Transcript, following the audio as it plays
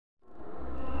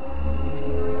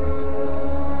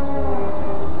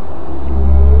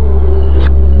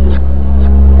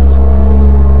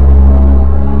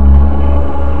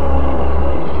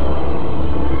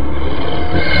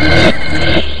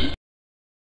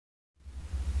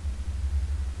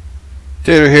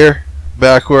Tater here,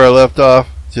 back where I left off.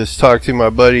 Just talked to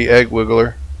my buddy Egg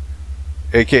Wiggler,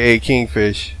 aka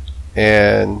Kingfish,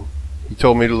 and he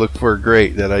told me to look for a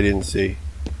grate that I didn't see.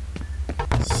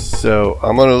 So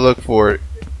I'm gonna look for it.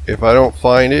 If I don't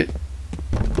find it,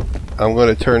 I'm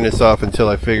gonna turn this off until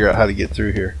I figure out how to get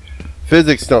through here.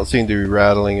 Physics don't seem to be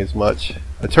rattling as much.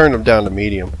 I turned them down to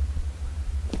medium.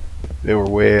 They were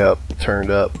way up,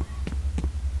 turned up.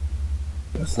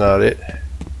 That's not it.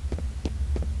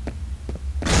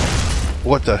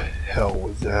 What the hell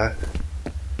was that?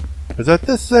 Was that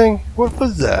this thing? What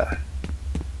was that?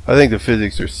 I think the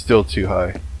physics are still too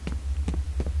high.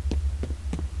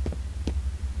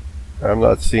 I'm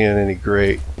not seeing any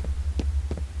grate.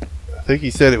 I think he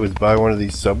said it was by one of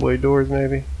these subway doors,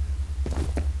 maybe?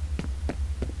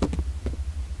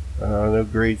 No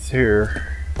grates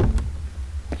here.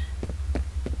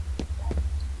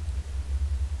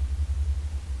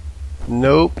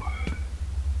 Nope.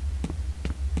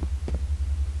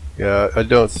 Yeah, I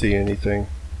don't see anything.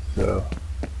 So,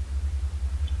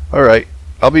 alright.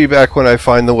 I'll be back when I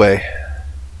find the way.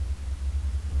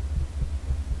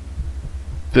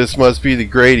 This must be the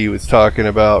grate he was talking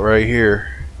about right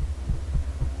here.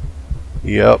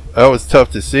 Yep, that was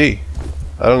tough to see.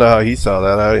 I don't know how he saw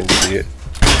that. I didn't see it.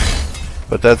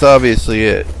 But that's obviously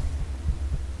it.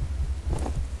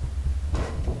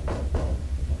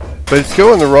 But it's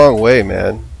going the wrong way,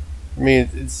 man. I mean,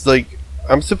 it's like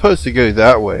I'm supposed to go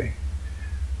that way.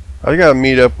 I gotta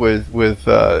meet up with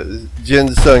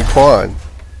Jin's son Quan.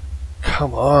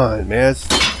 Come on, man, it's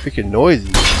freaking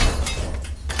noisy.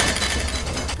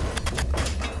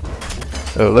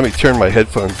 Oh, let me turn my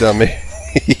headphones down.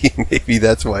 Maybe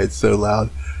that's why it's so loud.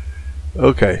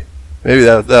 Okay, maybe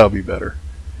that'll be better.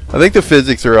 I think the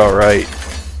physics are all right.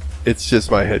 It's just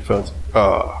my headphones.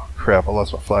 Oh crap! I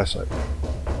lost my flashlight.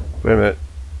 Wait a minute.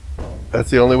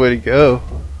 That's the only way to go.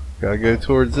 Gotta go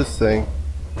towards this thing.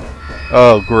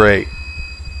 Oh, great.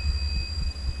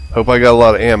 Hope I got a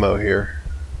lot of ammo here.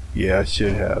 Yeah, I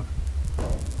should have.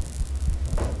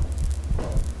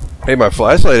 Hey, my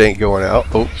flashlight ain't going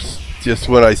out. Oops. Just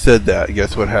when I said that,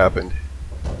 guess what happened?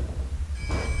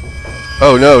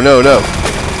 Oh, no, no, no.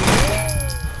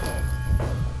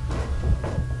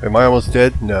 Am I almost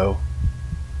dead? No.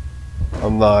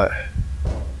 I'm not.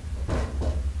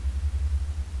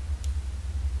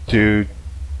 Dude,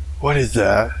 what is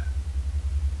that?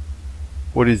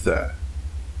 What is that?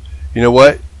 You know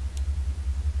what?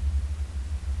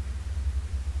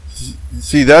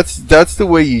 See, that's the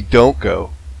way you don't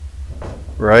go,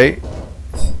 right?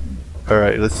 All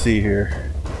right, let's see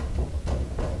here.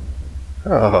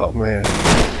 Oh man.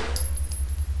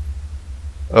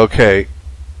 Okay.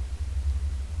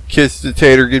 Kiss the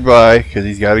tater goodbye, because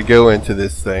he's got to go into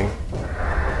this thing.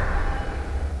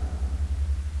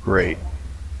 Great.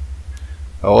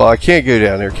 Oh, well, I can't go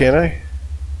down there, can I?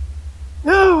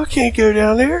 No, I can't go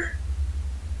down there.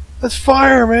 That's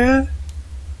fire, man.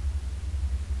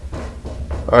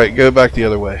 Alright, go back the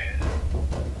other way.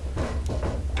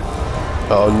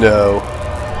 Oh, no.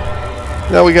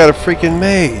 Now we got a freaking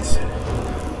maze.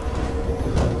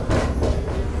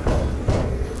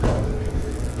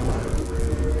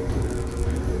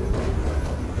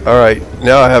 Alright,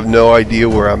 now I have no idea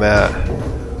where I'm at.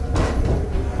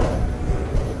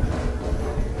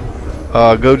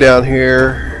 Go down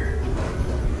here.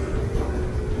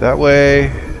 That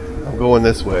way. I'm going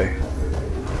this way.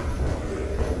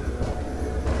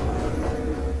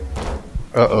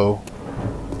 Uh-oh.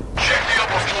 Check the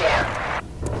upper floor.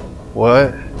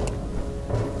 What?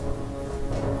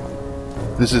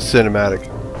 This is cinematic.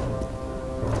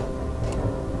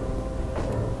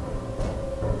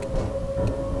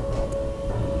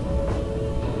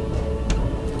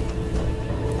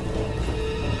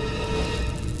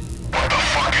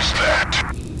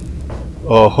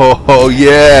 Oh ho ho,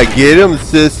 yeah, get him,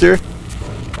 sister.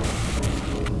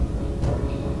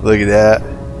 Look at that.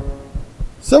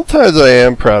 Sometimes I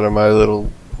am proud of my little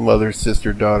mother,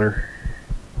 sister, daughter.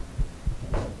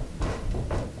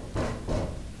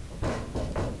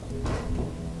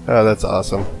 Oh, that's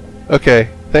awesome. Okay,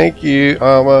 thank you,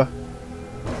 Amma.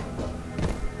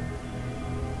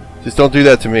 Just don't do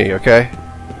that to me, okay?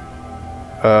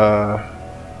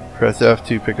 Press F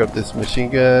to pick up this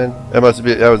machine gun. That must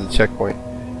be, that was a checkpoint.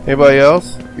 Anybody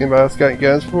else? Anybody else got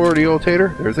guns for the old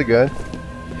tater? There's a gun.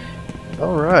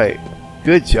 Alright.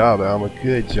 Good job, Alma.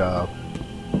 Good job.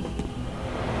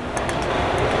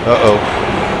 Uh-oh.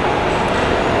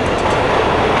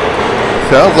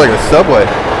 Sounds like a subway.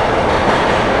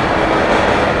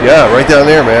 Yeah, right down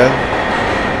there, man.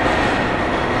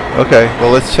 Okay, well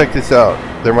let's check this out.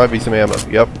 There might be some ammo.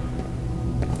 Yep.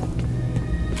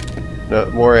 No,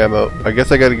 more ammo. I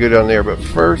guess I gotta go down there, but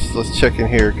first let's check in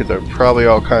here because there's probably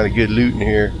all kind of good loot in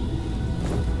here.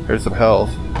 There's some health.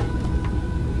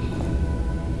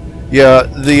 Yeah,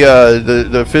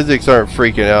 the physics aren't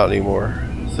freaking out anymore,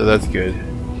 so that's good.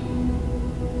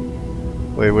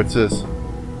 Wait, what's this?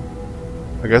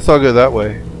 I guess I'll go that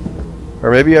way. Or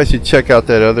maybe I should check out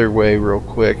that other way real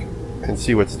quick and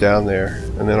see what's down there,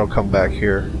 and then I'll come back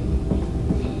here.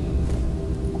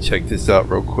 Check this out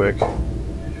real quick.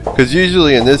 Because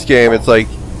usually in this game it's like,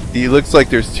 it looks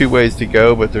like there's two ways to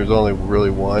go, but there's only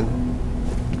really one.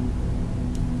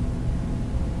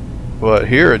 But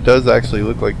here it does actually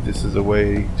look like this is a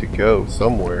way to go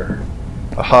somewhere.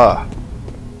 Aha!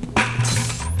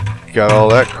 Got all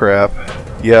that crap.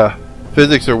 Yeah,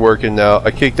 physics are working now.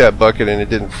 I kicked that bucket and it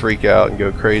didn't freak out and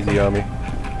go crazy on me.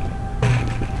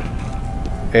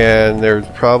 And there's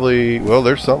probably, well,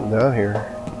 there's something down here.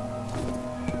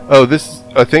 Oh, this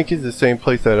I think is the same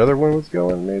place that other one was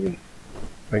going, maybe?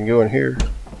 I can go in here.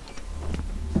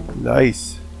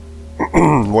 Nice.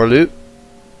 More loot?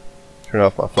 Turn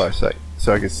off my flashlight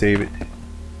so I can save it.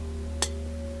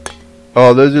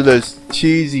 Oh, those are those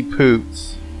cheesy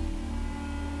poops.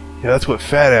 Yeah, that's what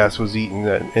Fat Ass was eating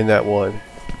in that one.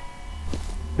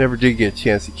 Never did get a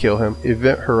chance to kill him.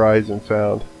 Event Horizon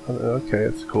found. Okay,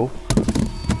 that's cool.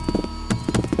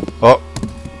 Oh,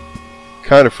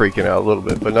 kind of freaking out a little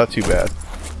bit, but not too bad.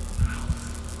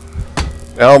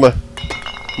 Alma,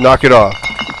 knock it off.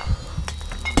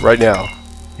 Right now.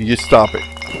 You just stop it.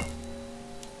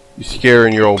 You're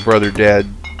scaring your old brother, Dad.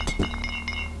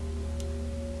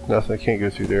 Nothing, I can't go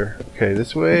through there. Okay,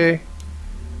 this way.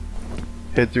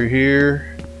 Head through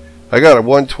here. I got a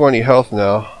 120 health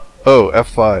now. Oh,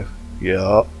 F5.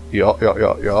 Yeah.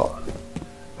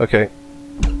 Okay.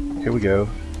 Here we go.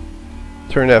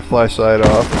 Turn that flashlight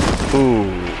off.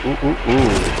 Ooh.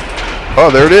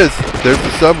 Oh, there it is. There's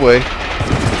the subway.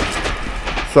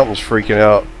 Something's freaking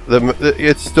out.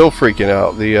 It's still freaking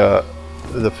out.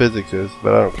 The physics is,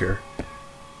 but I don't care.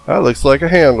 That looks like a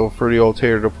handle for the old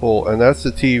tater to pull, and that's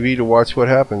the TV to watch what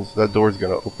happens. That door's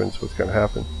gonna open, so what's gonna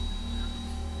happen?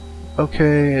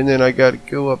 Okay, and then I gotta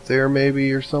go up there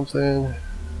maybe or something,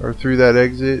 or through that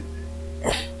exit.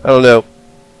 I don't know.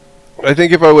 I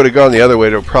think if I would have gone the other way,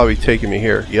 it would probably taken me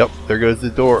here. Yep, there goes the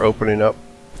door opening up.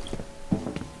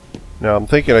 Now I'm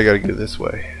thinking I gotta go this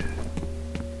way.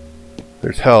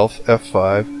 There's health,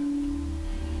 F5.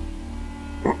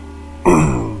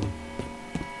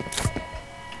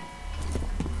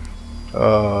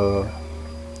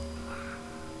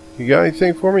 You got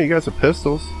anything for me? You got some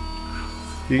pistols.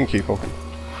 You can keep them.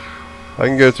 I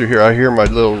can go through here. I hear my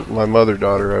mother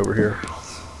daughter over here.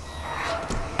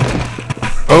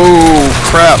 Oh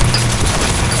crap!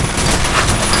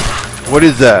 What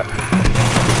is that?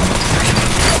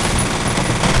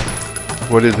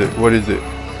 What is it? What is it?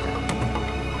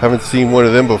 Haven't seen one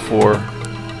of them before.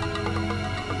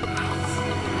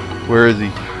 Where is he?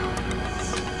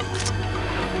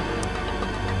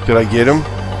 Did I get him?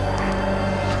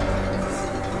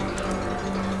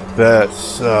 That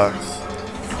sucks.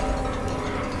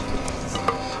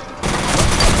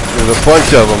 There's a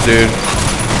bunch of them, dude.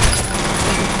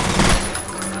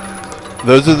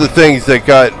 Those are the things that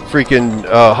got freaking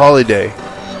Holiday.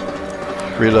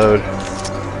 Reload.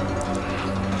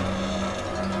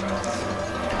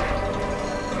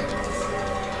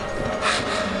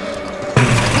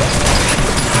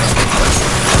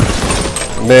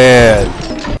 Man.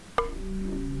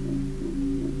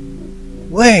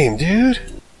 Lame, dude.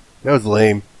 That was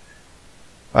lame.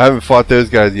 I haven't fought those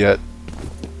guys yet.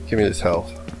 Give me this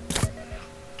health.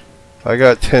 I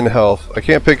got 10 health. I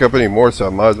can't pick up any more, so I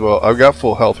might as well. I've got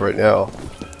full health right now.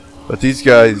 But these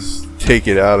guys take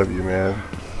it out of you, man.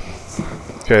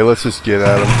 Okay, let's just get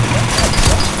at them.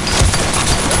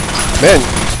 Man,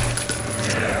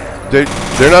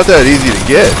 they're not that easy to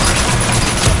get.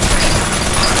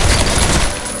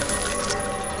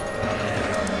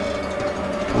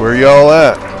 Where y'all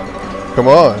at? Come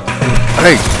on.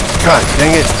 Hey, God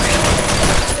dang it.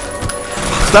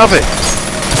 Stop it.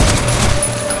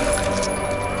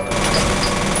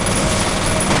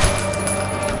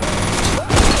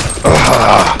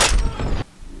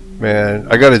 Man,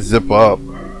 I gotta zip up.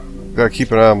 Gotta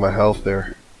keep an eye on my health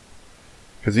there.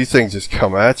 Because these things just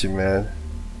come at you, man.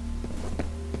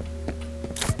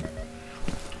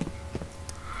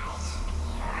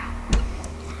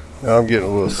 Now I'm getting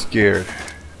a little scared.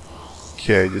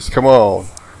 Okay, just come on.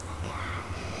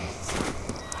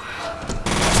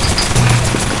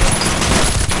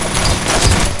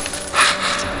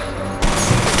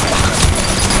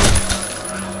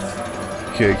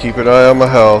 Okay, keep an eye on my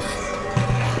health.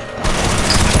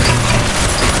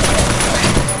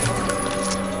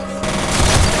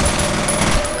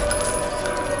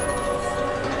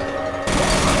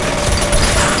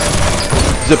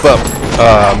 Zip up.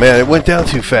 Ah, man, it went down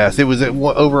too fast. It was at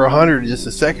over 100 just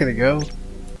a second ago.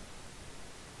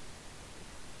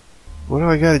 What do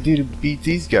I gotta do to beat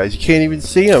these guys? You can't even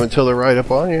see them until they're right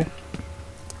up on you.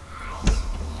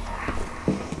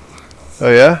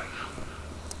 Oh yeah?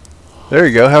 There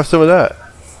you go, have some of that.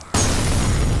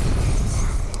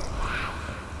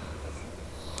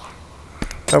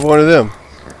 Have one of them.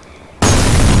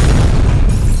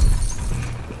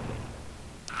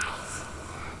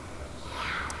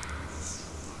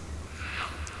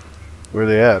 Where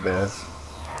they at, man?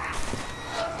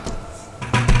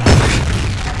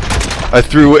 I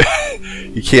threw it.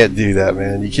 You can't do that,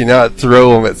 man. You cannot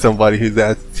throw them at somebody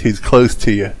who's close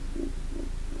to you.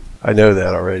 I know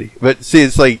that already. But see,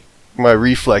 it's like my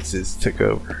reflexes took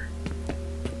over.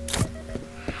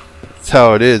 That's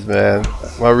how it is, man.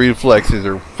 My reflexes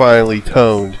are finally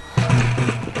toned.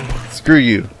 Screw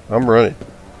you. I'm running.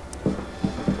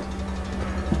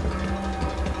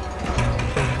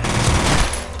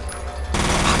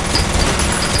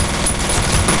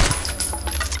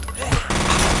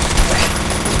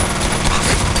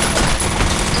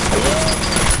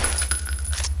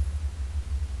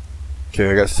 Okay,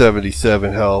 I got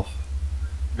 77 health.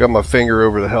 Got my finger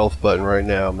over the health button right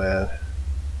now, man.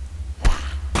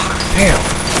 Damn!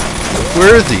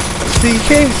 Where is he? See, you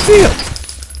can't even see him!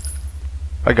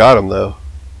 I got him, though.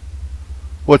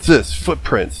 What's this?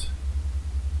 Footprints.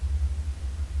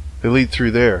 They lead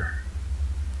through there.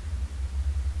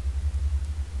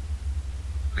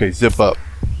 Okay, zip up.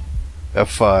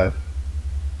 F5.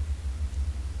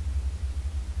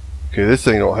 Okay, this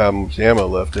thing don't have much ammo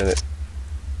left in it.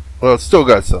 Well, it's still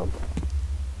got some.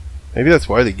 Maybe that's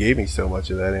why they gave me so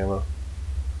much of that ammo.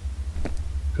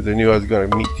 Because they knew I was going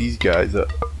to meet these guys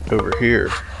up over here.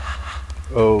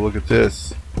 Oh, look at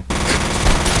this.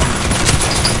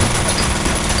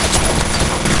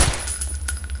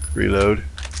 Reload.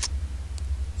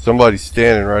 Somebody's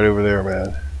standing right over there,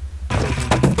 man.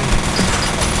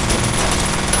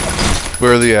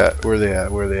 Where are they at? Where are they at?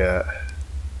 Where are they at?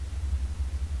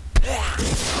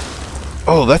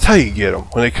 Oh, that's how you get them.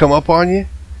 When they come up on you,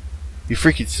 you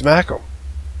freaking smack them.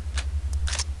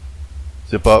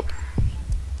 Zip up.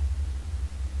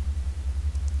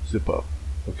 Zip up.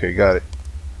 Okay, got it.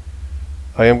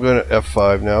 I am going to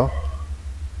F5 now.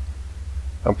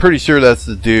 I'm pretty sure that's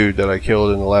the dude that I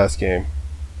killed in the last game.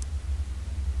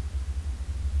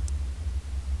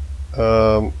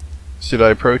 Should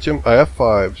I approach him? I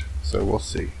F5'd, so we'll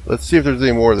see. Let's see if there's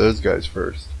any more of those guys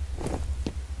first.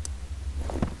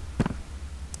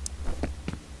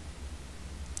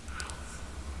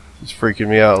 It's freaking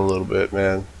me out a little bit,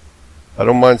 man. I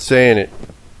don't mind saying it.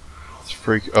 It's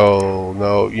freak. Oh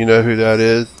no, you know who that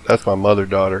is? That's my mother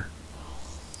daughter,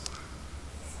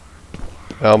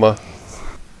 Alma.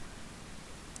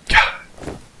 God.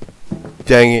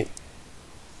 Dang it.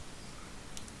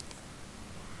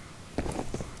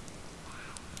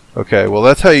 Okay, well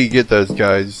that's how you get those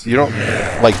guys. You don't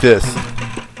like this.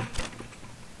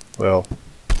 Well,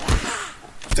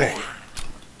 dang.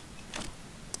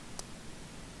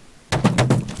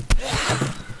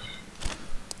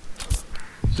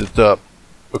 Just up.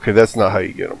 Okay, that's not how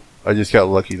you get them. I just got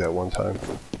lucky that one time.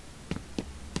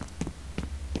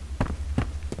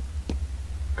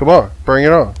 Come on, bring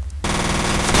it on.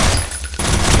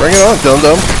 Bring it on,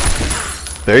 dum-dum.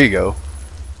 There you go.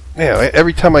 Man,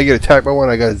 every time I get attacked by one,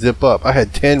 I gotta zip up. I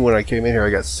had 10 when I came in here. I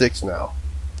got 6 now.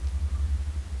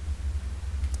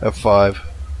 F5.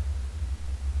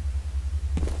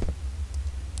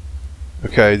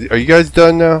 Okay, are you guys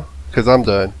done now? Because I'm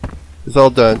done. It's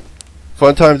all done.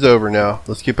 Fun time's over now.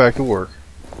 Let's get back to work.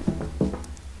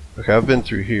 Okay, I've been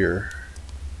through here.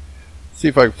 See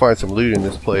if I can find some loot in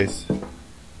this place.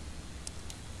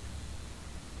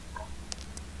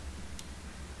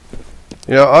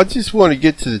 You know, I just want to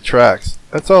get to the tracks.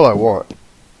 That's all I want.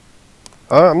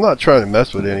 I'm not trying to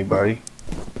mess with anybody.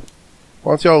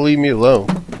 Why don't y'all leave me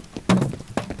alone?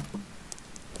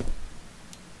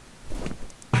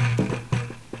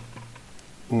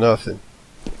 Nothing.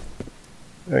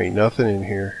 There ain't nothing in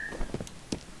here.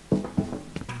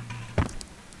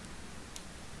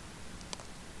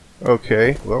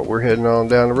 Okay, well, we're heading on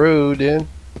down the road then.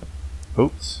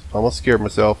 Oops, almost scared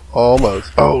myself.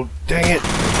 Almost. Oh, dang it.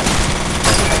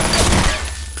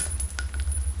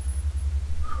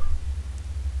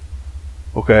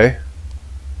 Okay.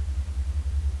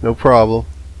 No problem.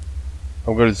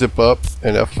 I'm going to zip up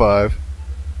and F5.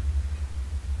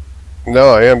 No,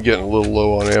 I am getting a little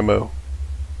low on ammo.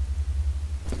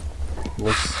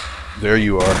 There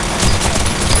you are.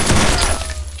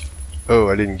 Oh,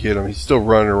 I didn't get him. He's still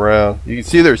running around. You can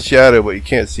see their shadow, but you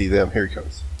can't see them. Here he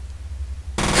comes.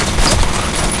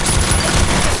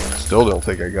 Still don't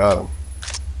think I got him.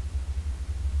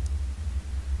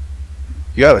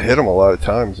 You gotta hit them a lot of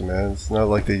times, man. It's not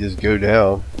like they just go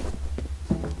down.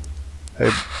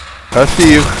 Hey, I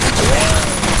see you.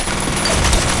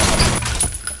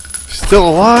 Still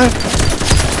alive?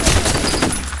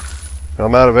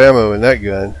 I'm out of ammo in that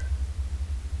gun.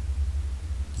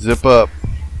 Zip up.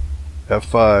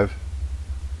 F5.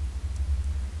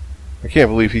 I can't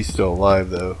believe he's still alive,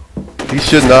 though. He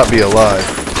should not be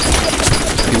alive.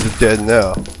 He's dead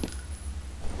now.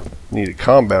 Need a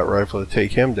combat rifle to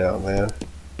take him down, man.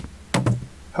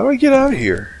 How do I get out of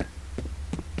here?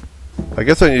 I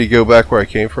guess I need to go back where I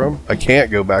came from. I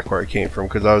can't go back where I came from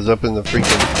because I was up in the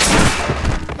freaking...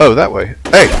 Oh, that way.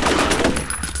 Hey!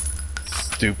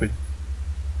 Stupid.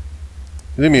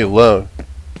 Leave me alone.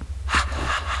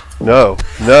 No.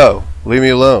 No. Leave me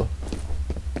alone.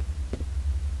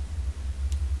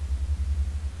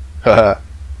 Haha.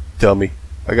 Dummy.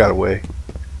 I got away.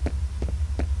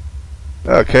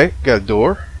 Okay, got a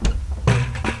door.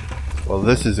 Well,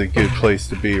 this is a good place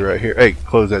to be right here. Hey,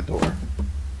 close that door.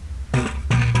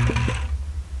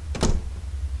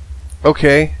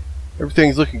 Okay,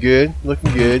 everything's looking good.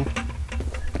 Looking good.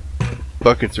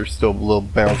 Buckets are still a little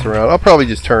bounce around. I'll probably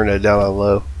just turn that down on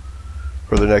low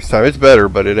for the next time. It's better,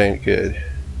 but it ain't good.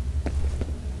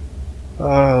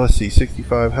 Let's see,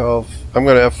 65 health. I'm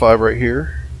gonna F5 right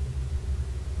here.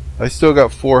 I still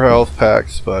got 4 health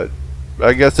packs, but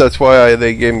I guess that's why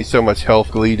they gave me so much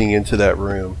health leading into that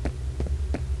room.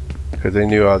 Because they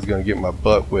knew I was going to get my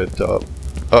butt whipped up.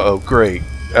 Uh-oh, great.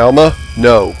 Alma?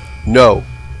 No. No.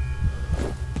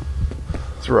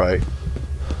 That's right.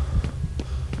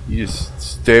 You just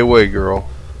stay away, girl.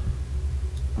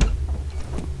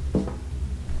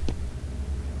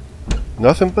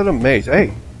 Nothing but a maze.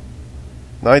 Hey.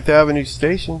 9th Avenue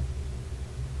Station.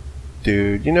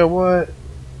 Dude, you know what?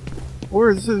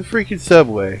 Where's the freaking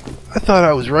subway? I thought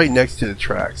I was right next to the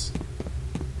tracks.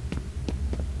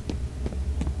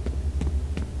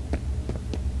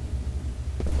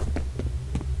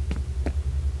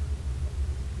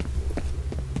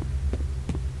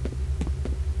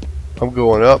 I'm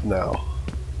going up now.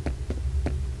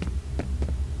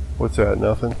 What's that?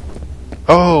 Nothing?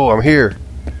 Oh, I'm here.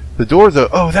 The door's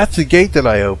open. Oh, that's the gate that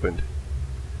I opened.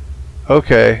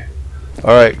 Okay.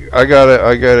 Alright, I got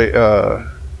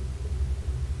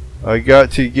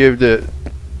to give the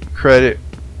credit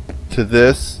to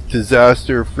this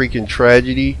disaster freaking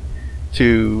tragedy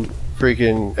to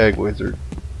freaking Egg Wizard,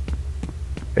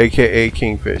 aka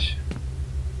Kingfish.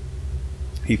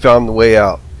 He found the way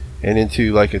out and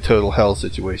into like a total hell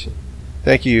situation.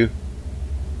 Thank you,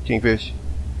 Kingfish.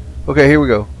 Okay, here we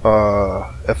go.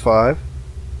 F5.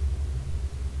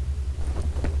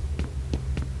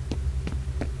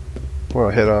 We'll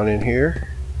head on in here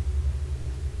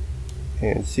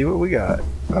and see what we got.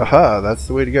 Aha, that's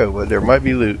the way to go, but there might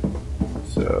be loot.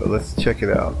 So let's check it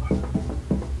out.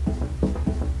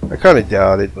 I kind of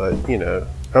doubt it, but you know,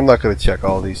 I'm not going to check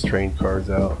all these train cars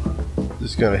out.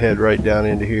 Just going to head right down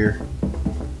into here.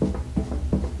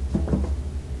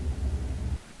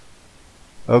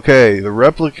 Okay, the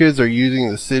replicas are using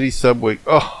the city subway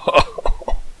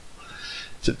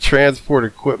to transport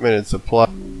equipment and supply.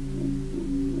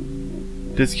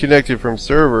 Disconnected from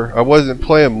server. I wasn't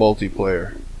playing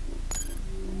multiplayer.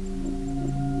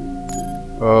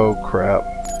 Oh crap.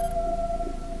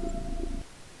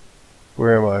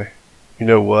 Where am I? You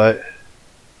know what?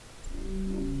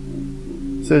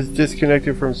 It says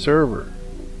disconnected from server.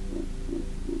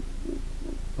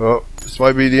 Well, this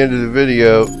might be the end of the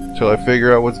video till I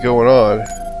figure out what's going on.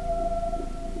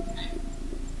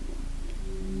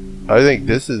 I think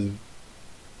this is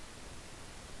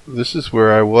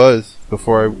where I was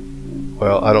before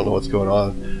well, I don't know what's going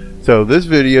on. So this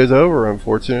video is over,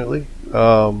 unfortunately.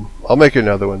 I'll make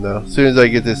another one though as soon as I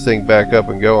get this thing back up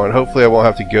and going. Hopefully I won't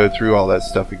have to go through all that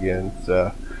stuff again.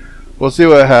 So we'll see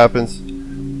what happens.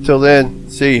 Till then,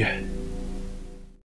 see ya.